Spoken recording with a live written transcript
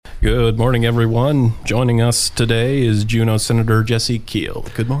Good morning, everyone. Joining us today is Juneau Senator Jesse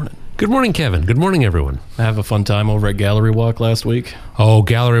Kiehl. Good morning. Good morning, Kevin. Good morning, everyone. I have a fun time over at Gallery Walk last week. Oh,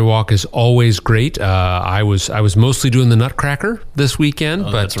 Gallery Walk is always great. I was mostly doing the Nutcracker this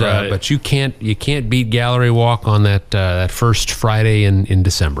weekend, that's right. But you can't beat Gallery Walk on that first Friday in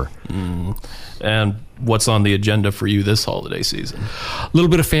December. And what's on the agenda for you this holiday season? A little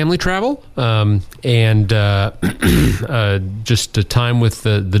bit of family travel and just a time with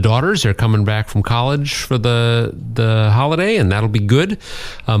the daughters. They're coming back from college for the holiday, and that'll be good.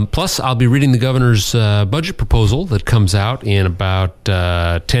 Plus, I'll be reading the governor's budget proposal that comes out in about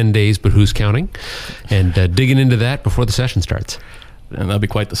 10 days, but who's counting? And digging into that before the session starts. And that'll be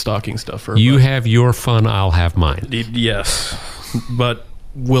quite the stocking stuffer. You have your fun, I'll have mine. Yes, but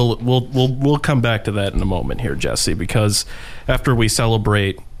we'll come back to that in a moment here, Jesse, because after we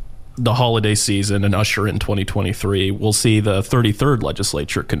celebrate the holiday season and usher in 2023, we'll see the 33rd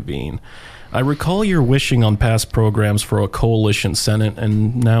legislature convene. I recall you're wishing on past programs for a coalition Senate,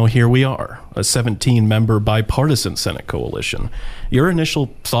 and now here we are, a 17-member bipartisan Senate coalition. Your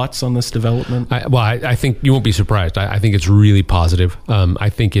initial thoughts on this development? I think you won't be surprised. I think it's really positive. I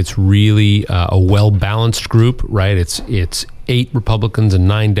think it's really a well-balanced group, right? It's 8 Republicans and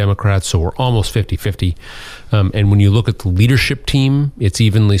 9 Democrats, so we're almost 50-50. And when you look at the leadership team, it's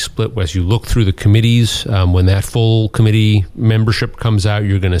evenly split. As you look through the committees, when that full committee membership comes out,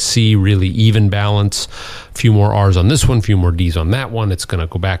 you're going to see really even balance. A few more R's on this one, a few more D's on that one. It's going to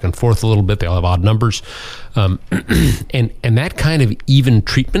go back and forth a little bit. They'll have odd numbers. And that kind of even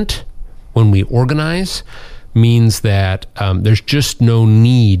treatment when we organize means that there's just no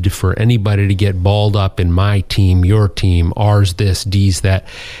need for anybody to get balled up in my team, your team, ours this, D's that.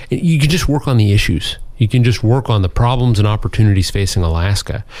 You can just work on the issues. You can just work on the problems and opportunities facing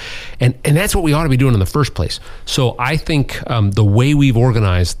Alaska. And that's what we ought to be doing in the first place. So I think the way we've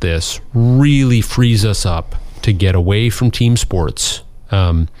organized this really frees us up to get away from team sports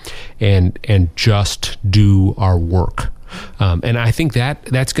and just do our work. And I think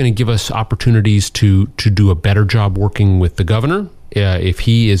that's going to give us opportunities to do a better job working with the governor, if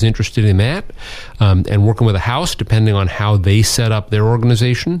he is interested in that, and working with the House, depending on how they set up their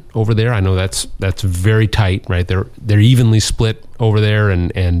organization over there. I know that's very tight, right? They're evenly split over there,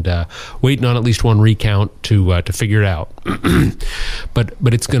 and waiting on at least one recount to figure it out.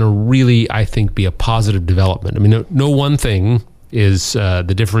 But it's going to really, I think, be a positive development. I mean, no one thing is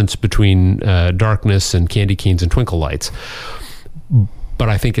the difference between darkness and candy canes and twinkle lights. But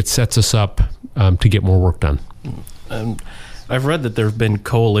I think it sets us up to get more work done. And I've read that there have been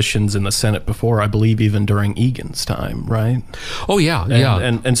coalitions in the Senate before, I believe even during Egan's time, right? Oh, yeah,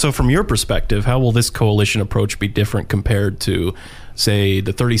 And so from your perspective, how will this coalition approach be different compared to, say,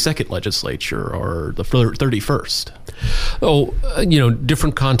 the 32nd legislature or the 31st? Oh,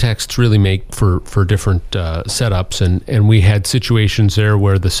 different contexts really make for different setups, and we had situations there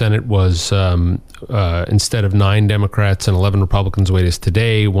where the Senate was instead of 9 Democrats and 11 Republicans the way it is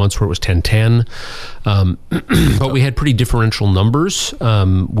today, once where it was 10-10. But we had pretty differential numbers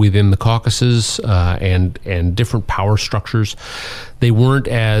within the caucuses and different power structures. They weren't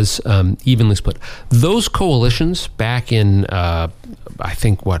as evenly split. Those coalitions back in, I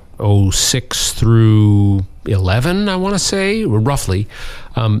think, 06 through 11, I want to say, roughly,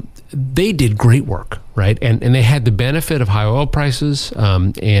 they did great work, right? And they had the benefit of high oil prices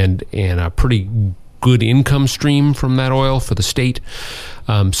and a pretty good income stream from that oil for the state.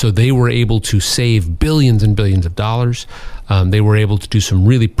 So they were able to save billions and billions of dollars. They were able to do some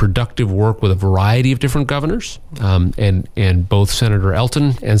really productive work with a variety of different governors. And both Senator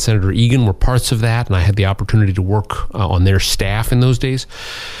Elton and Senator Egan were parts of that, and I had the opportunity to work on their staff in those days.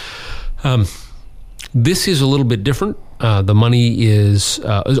 This is a little bit different. The money is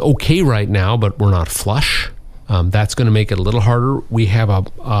okay right now, but we're not flush. That's going to make it a little harder. We have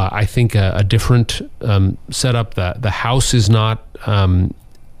I think a different setup. The House is not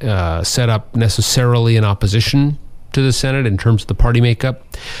set up necessarily in opposition to the Senate in terms of the party makeup.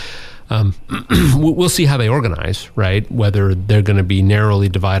 We'll see how they organize, right? Whether they're going to be narrowly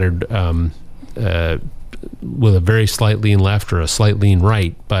divided with a very slight lean left or a slight lean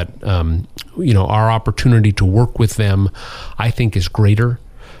right. But, our opportunity to work with them, I think, is greater.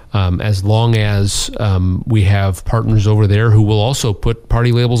 As long as we have partners over there who will also put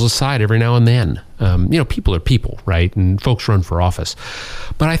party labels aside every now and then. People are people, right? And folks run for office.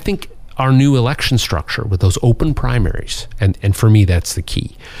 But I think our new election structure with those open primaries, and for me, that's the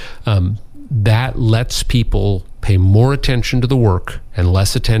key, that lets people pay more attention to the work and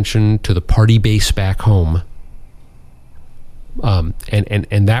less attention to the party base back home. And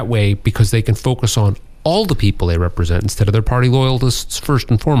that way, because they can focus on all the people they represent instead of their party loyalists first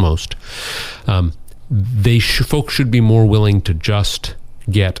and foremost. Folks should be more willing to just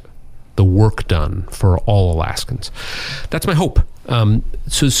get the work done for all Alaskans. That's my hope.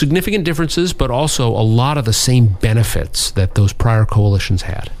 So significant differences, but also a lot of the same benefits that those prior coalitions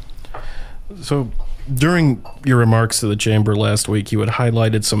had. So during your remarks to the chamber last week, you had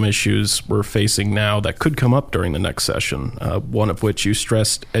highlighted some issues we're facing now that could come up during the next session, one of which you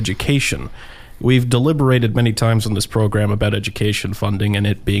stressed education. We've deliberated many times on this program about education funding and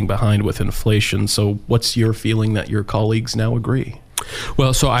it being behind with inflation. So what's your feeling that your colleagues now agree?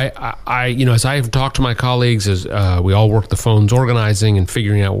 Well, so I as I've talked to my colleagues, as we all work the phones organizing and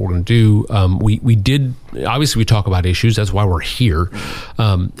figuring out what we're going to do, we did, obviously we talk about issues, that's why we're here.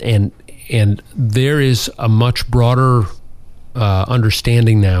 And there is a much broader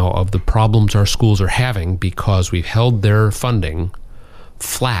understanding now of the problems our schools are having because we've held their funding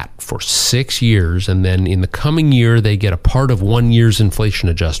flat for 6 years, and then in the coming year they get a part of 1 year's inflation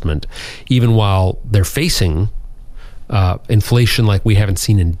adjustment, even while they're facing inflation like we haven't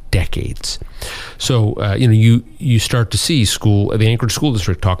seen in decades. So, you start to see the Anchorage School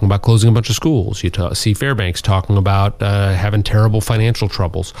District talking about closing a bunch of schools. You see Fairbanks talking about having terrible financial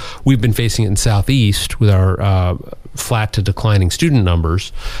troubles. We've been facing it in Southeast with our flat to declining student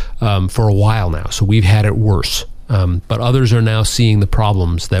numbers for a while now. So we've had it worse. But others are now seeing the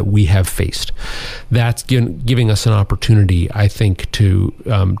problems that we have faced. That's giving us an opportunity, I think, to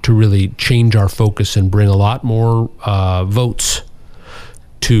really change our focus and bring a lot more votes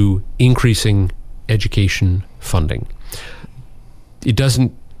to increasing education funding. It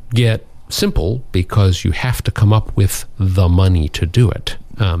doesn't get simple because you have to come up with the money to do it.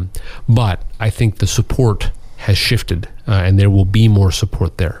 But I think the support has shifted, and there will be more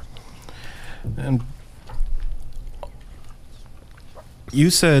support there. And you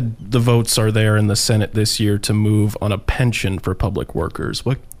said the votes are there in the Senate this year to move on a pension for public workers.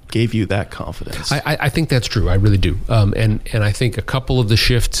 What gave you that confidence? I think that's true. I really do. And I think a couple of the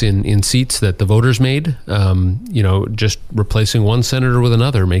shifts in seats that the voters made, just replacing one senator with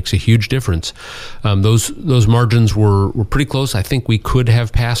another makes a huge difference. Those margins were pretty close. I think we could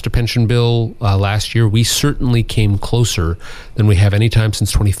have passed a pension bill last year. We certainly came closer than we have any time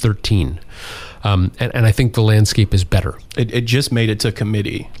since 2013. And I think the landscape is better. It just made it to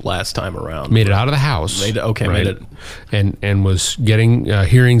committee last time around. Made it out of the House. Made it. And was getting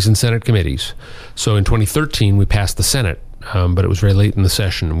hearings in Senate committees. So in 2013, we passed the Senate, but it was very late in the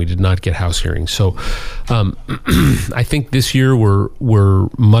session, and we did not get House hearings. So I think this year we're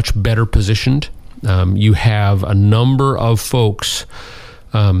much better positioned. You have a number of folks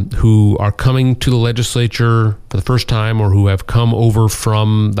who are coming to the legislature for the first time or who have come over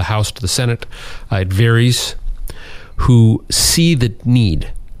from the House to the Senate, it varies, who see the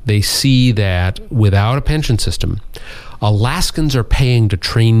need. They see that without a pension system, Alaskans are paying to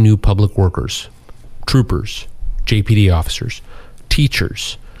train new public workers, troopers, JPD officers,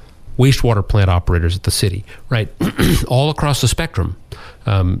 teachers, wastewater plant operators at the city, right? All across the spectrum.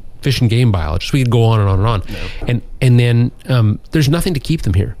 Fish and game biologists. We could go on and on and on. No. And then there's nothing to keep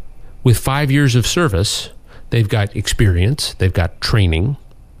them here. With 5 years of service, they've got experience, they've got training.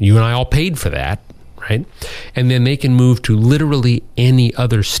 You and I all paid for that, right? And then they can move to literally any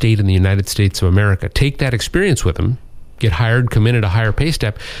other state in the United States of America, take that experience with them, get hired, come in at a higher pay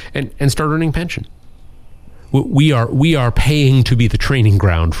step, and start earning pension. We are paying to be the training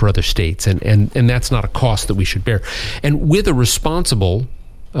ground for other states, and that's not a cost that we should bear. And with a responsible,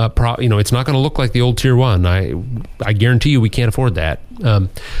 it's not going to look like the old Tier 1. I guarantee you we can't afford that.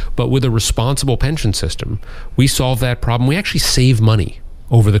 But with a responsible pension system, we solve that problem. We actually save money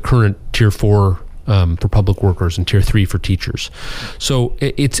over the current Tier 4 for public workers and Tier 3 for teachers. So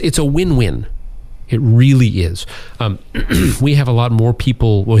it's a win-win. It really is. We have a lot more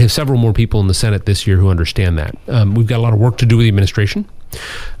people. We have several more people in the Senate this year who understand that. We've got a lot of work to do with the administration,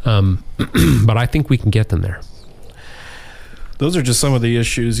 but I think we can get them there. Those are just some of the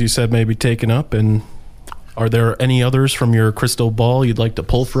issues you said may be taken up. And are there any others from your crystal ball you'd like to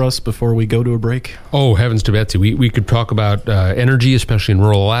pull for us before we go to a break? Oh, heavens to Betsy. We could talk about energy, especially in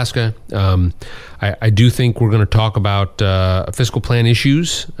rural Alaska. I do think we're going to talk about fiscal plan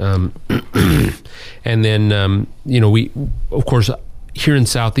issues. And then, we, of course, here in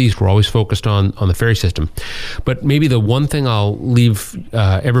Southeast, we're always focused on the ferry system. But maybe the one thing I'll leave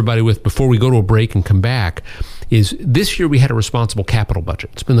everybody with before we go to a break and come back is this year we had a responsible capital budget.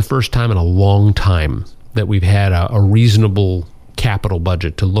 It's been the first time in a long time that we've had a reasonable capital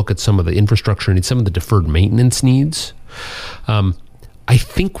budget to look at some of the infrastructure needs, some of the deferred maintenance needs. I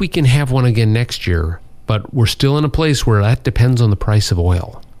think we can have one again next year, but we're still in a place where that depends on the price of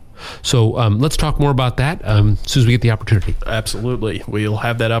oil. So let's talk more about that as soon as we get the opportunity. Absolutely. We'll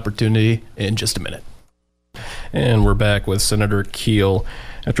have that opportunity in just a minute. And we're back with Senator Kiehl.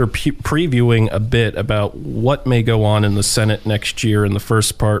 After previewing a bit about what may go on in the Senate next year in the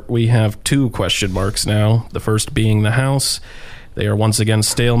first part, we have 2 question marks now. The first being the House. They are once again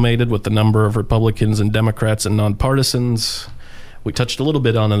stalemated with the number of Republicans and Democrats and nonpartisans. We touched a little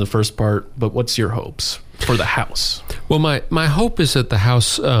bit on in the first part, but what's your hopes for the House? Well, my hope is that the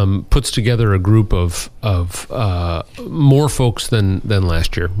House puts together a group of more folks than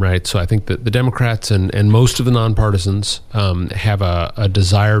last year, right? So I think that the Democrats and most of the nonpartisans have a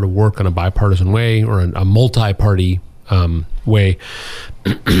desire to work on a bipartisan way or a multi-party way,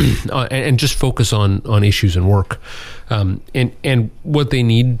 and just focus on issues and work. And what they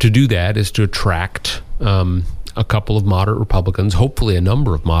need to do that is to attract a couple of moderate Republicans, hopefully a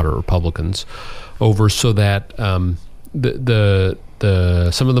number of moderate Republicans, over so that the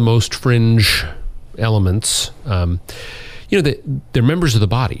some of the most fringe elements, they're members of the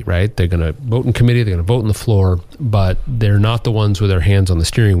body, right? They're going to vote in committee, they're going to vote on the floor, but they're not the ones with their hands on the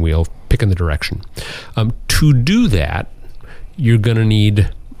steering wheel picking the direction. To do that, you're going to need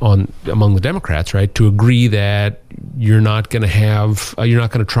among the Democrats, right, to agree that you're not going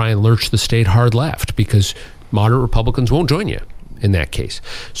to try and lurch the state hard left, because moderate Republicans won't join you in that case.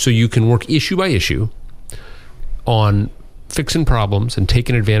 So you can work issue by issue on fixing problems and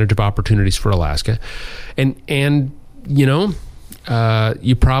taking advantage of opportunities for Alaska. And you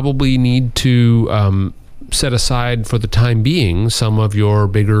probably need to set aside for the time being some of your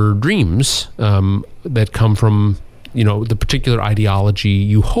bigger dreams that come from, the particular ideology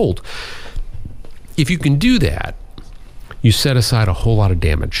you hold. If you can do that, you set aside a whole lot of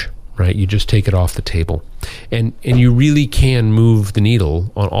damage, right? You just take it off the table. And you really can move the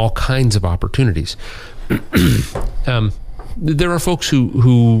needle on all kinds of opportunities. There are folks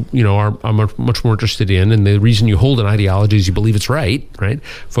who are much more interested in, and the reason you hold an ideology is you believe it's right?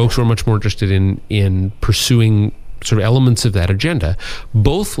 Folks who are much more interested in pursuing sort of elements of that agenda,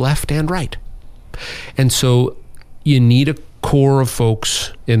 both left and right. And so you need a core of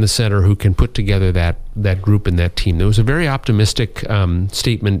folks in the center who can put together that group and that team. There was a very optimistic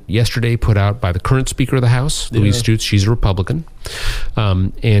statement yesterday put out by the current Speaker of the House, Louise Stutes. She's a Republican,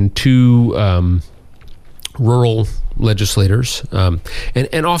 and 2 rural legislators,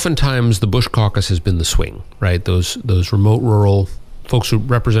 and oftentimes the Bush Caucus has been the swing, right? Those remote rural folks who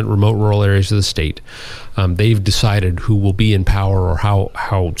represent remote rural areas of the state. They've decided who will be in power or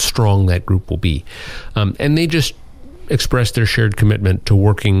how strong that group will be, and they just expressed their shared commitment to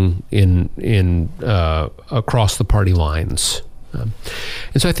working in across the party lines, and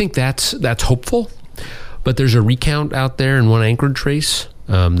so I think that's hopeful. But there's a recount out there in one Anchorage race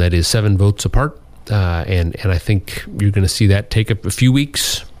that is 7 votes apart. And I think you're going to see that take a few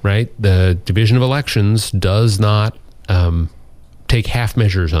weeks, right? The Division of Elections does not take half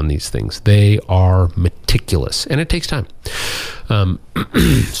measures on these things. They are meticulous, and it takes time.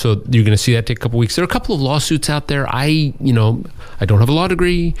 So you're going to see that take a couple weeks. There are a couple of lawsuits out there. I don't have a law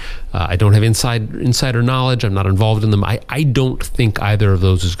degree. I don't have insider knowledge. I'm not involved in them. I don't think either of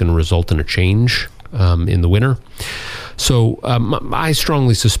those is going to result in a change in the winter. So I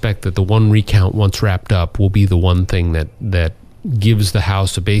strongly suspect that the one recount, once wrapped up, will be the one thing that gives the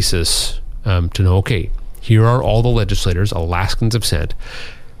House a basis to know, okay, here are all the legislators Alaskans have sent.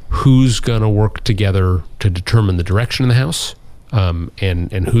 Who's going to work together to determine the direction in the House,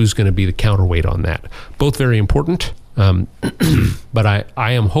 and who's going to be the counterweight on that? Both very important, but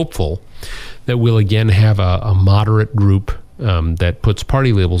I am hopeful that we'll again have a moderate group that puts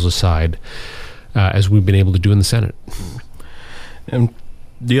party labels aside, as we've been able to do in the Senate. And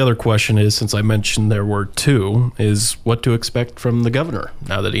the other question is, since I mentioned there were 2, is what to expect from the governor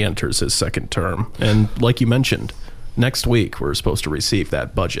now that he enters his second term. And like you mentioned, next week we're supposed to receive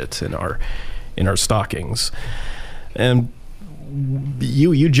that budget in our stockings. And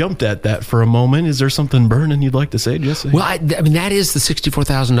you jumped at that for a moment. Is there something burning you'd like to say, Jesse? Well, I mean, that is the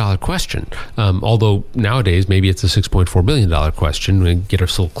 $64,000 question. Although nowadays maybe it's a $6.4 billion question. We get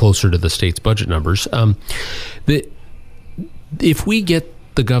us a little closer to the state's budget numbers. If we get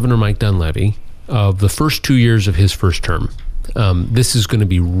the Governor Mike Dunleavy of the first 2 years of his first term, this is going to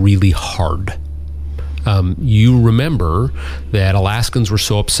be really hard. You remember that Alaskans were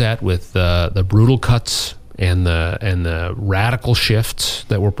so upset with the brutal cuts and the radical shifts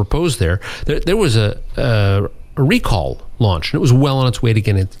that were proposed there. There was a recall launched, and it was well on its way to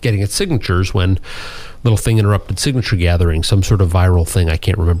getting its signatures when little thing interrupted signature gathering, some sort of viral thing. I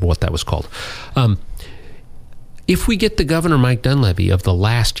can't remember what that was called. If we get the Governor Mike Dunleavy of the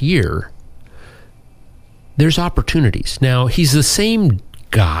last year, there's opportunities. Now, he's the same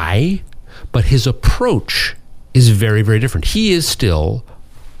guy, but his approach is very, very different. He is still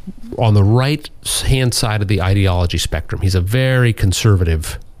on the right-hand side of the ideology spectrum. He's a very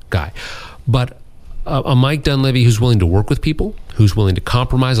conservative guy. But a Mike Dunleavy who's willing to work with people, who's willing to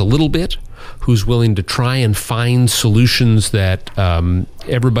compromise a little bit, who's willing to try and find solutions that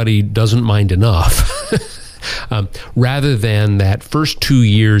everybody doesn't mind enough, rather than that first 2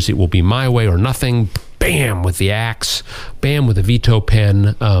 years, it will be my way or nothing, bam, with the axe, bam, with a veto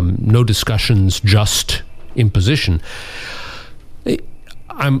pen, no discussions, just imposition.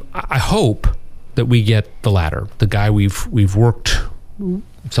 I hope that we get the latter, the guy we've worked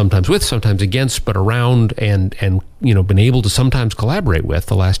sometimes with, sometimes against, but around and been able to sometimes collaborate with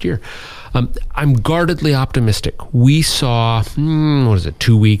the last year. I'm guardedly optimistic. We saw,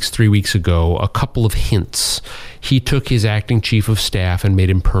 3 weeks ago, a couple of hints. He took his acting chief of staff and made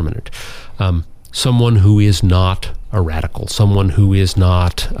him permanent. Someone who is not a radical, someone who is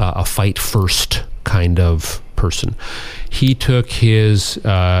not a fight first kind of person. He took his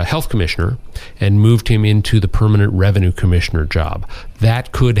health commissioner and moved him into the permanent revenue commissioner job.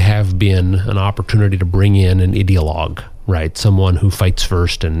 That could have been an opportunity to bring in an ideologue, right? Someone who fights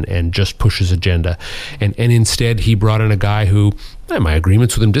first and just pushes agenda. And instead, he brought in a guy who, I have my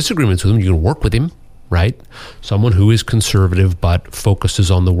agreements with him, disagreements with him, you can work with him, right? Someone who is conservative but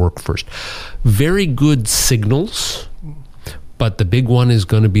focuses on the work first. Very good signals, but the big one is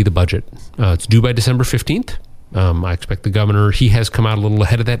going to be the budget. It's due by December 15th. I expect the governor, he has come out a little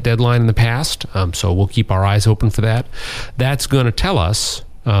ahead of that deadline in the past, so we'll keep our eyes open for that. That's going to tell us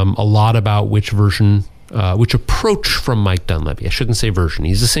a lot about which approach from Mike Dunleavy. I shouldn't say version,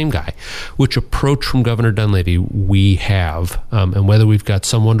 he's the same guy. Which approach from Governor Dunleavy we have, and whether we've got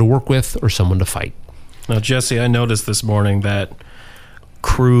someone to work with or someone to fight. Now, Jesse, I noticed this morning that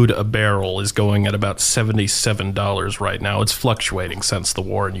crude a barrel is going at about $77 right now. It's fluctuating since the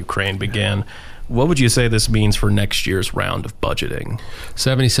war in Ukraine began. What would you say this means for next year's round of budgeting?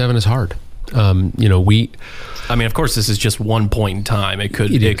 77 is hard. I mean, of course, this is just one point in time. It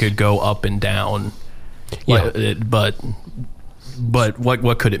could go up and down. Yeah. But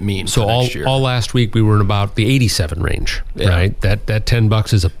what could it mean for next year? All last week we were in about the 87 range, right? That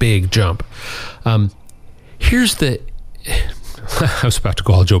 $10 is a big jump. Here's the... I was about to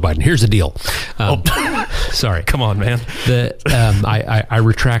call Joe Biden. Here's the deal. Sorry. Come on, man. I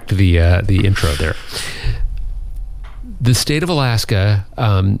retract the intro there. The state of Alaska,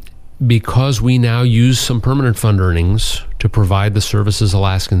 because we now use some permanent fund earnings to provide the services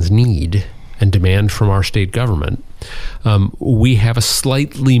Alaskans need and demand from our state government, we have a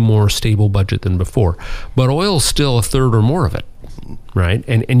slightly more stable budget than before. But oil's still a third or more of it. Right?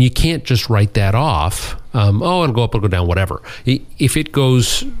 And you can't just write that off. It'll go up, it'll go down, whatever. If it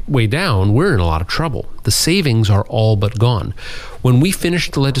goes way down, we're in a lot of trouble. The savings are all but gone. When we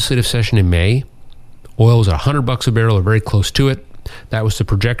finished the legislative session in May, oil was at $100 a barrel or very close to it. That was the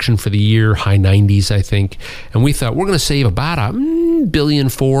projection for the year, high 90s, I think. And we thought we're going to save about $1.4 billion,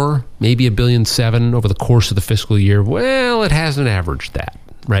 maybe $1.7 billion over the course of the fiscal year. Well, it hasn't averaged that,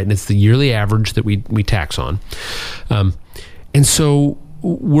 right? And it's the yearly average that we tax on. And so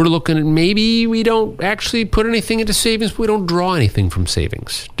we're looking at maybe we don't actually put anything into savings, but we don't draw anything from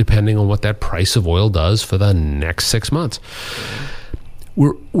savings, depending on what that price of oil does for the next 6 months.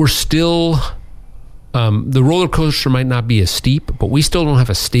 We're still, the roller coaster might not be as steep, but we still don't have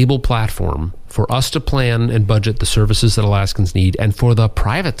a stable platform for us to plan and budget the services that Alaskans need, and for the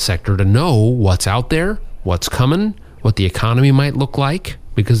private sector to know what's out there, what's coming, what the economy might look like.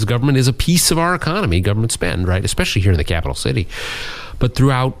 Because the government is a piece of our economy, government spend, right? Especially here in the capital city, but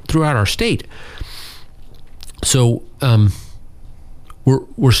throughout our state. So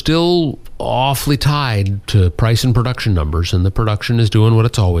we're still awfully tied to price and production numbers, and the production is doing what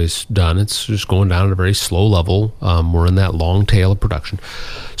it's always done. It's just going down at a very slow level. We're in that long tail of production.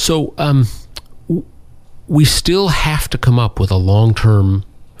 So we still have to come up with a long-term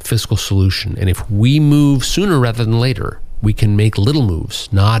fiscal solution, and if we move sooner rather than later, we can make little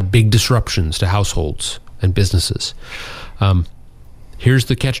moves, not big disruptions to households and businesses. Here's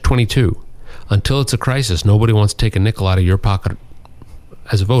the catch-22. Until it's a crisis, nobody wants to take a nickel out of your pocket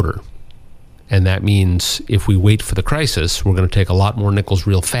as a voter. And that means if we wait for the crisis, we're going to take a lot more nickels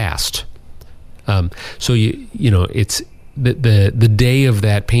real fast. So it's the day of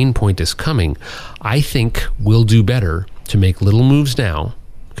that pain point is coming. I think we'll do better to make little moves now,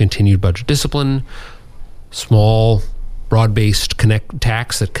 continued budget discipline, small broad-based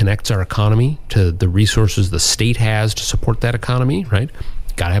tax that connects our economy to the resources the state has to support that economy, right?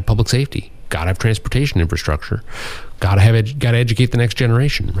 Got to have public safety, got to have transportation infrastructure, got to educate the next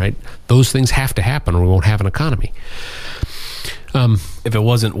generation, right? Those things have to happen or we won't have an economy. If it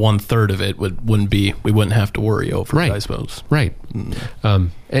wasn't 1/3 of it, we wouldn't have to worry over it, I suppose. Right.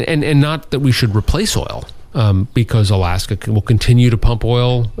 And not that we should replace oil, because Alaska will continue to pump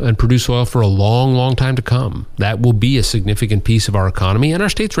oil and produce oil for a long, long time to come. That will be a significant piece of our economy and our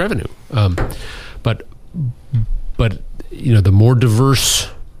state's revenue. But the more diverse,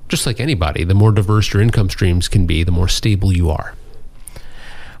 just like anybody, the more diverse your income streams can be, the more stable you are.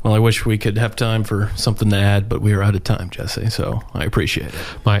 Well, I wish we could have time for something to add, but we are out of time, Jesse, so I appreciate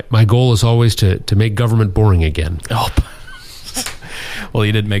it. My goal is always to make government boring again. Oh, well,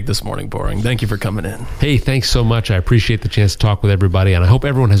 you did make this morning boring. Thank you for coming in. Hey, thanks so much. I appreciate the chance to talk with everybody, and I hope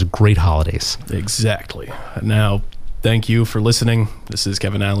everyone has great holidays. Exactly. Now, thank you for listening. This is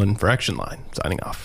Kevin Allen for Action Line, signing off.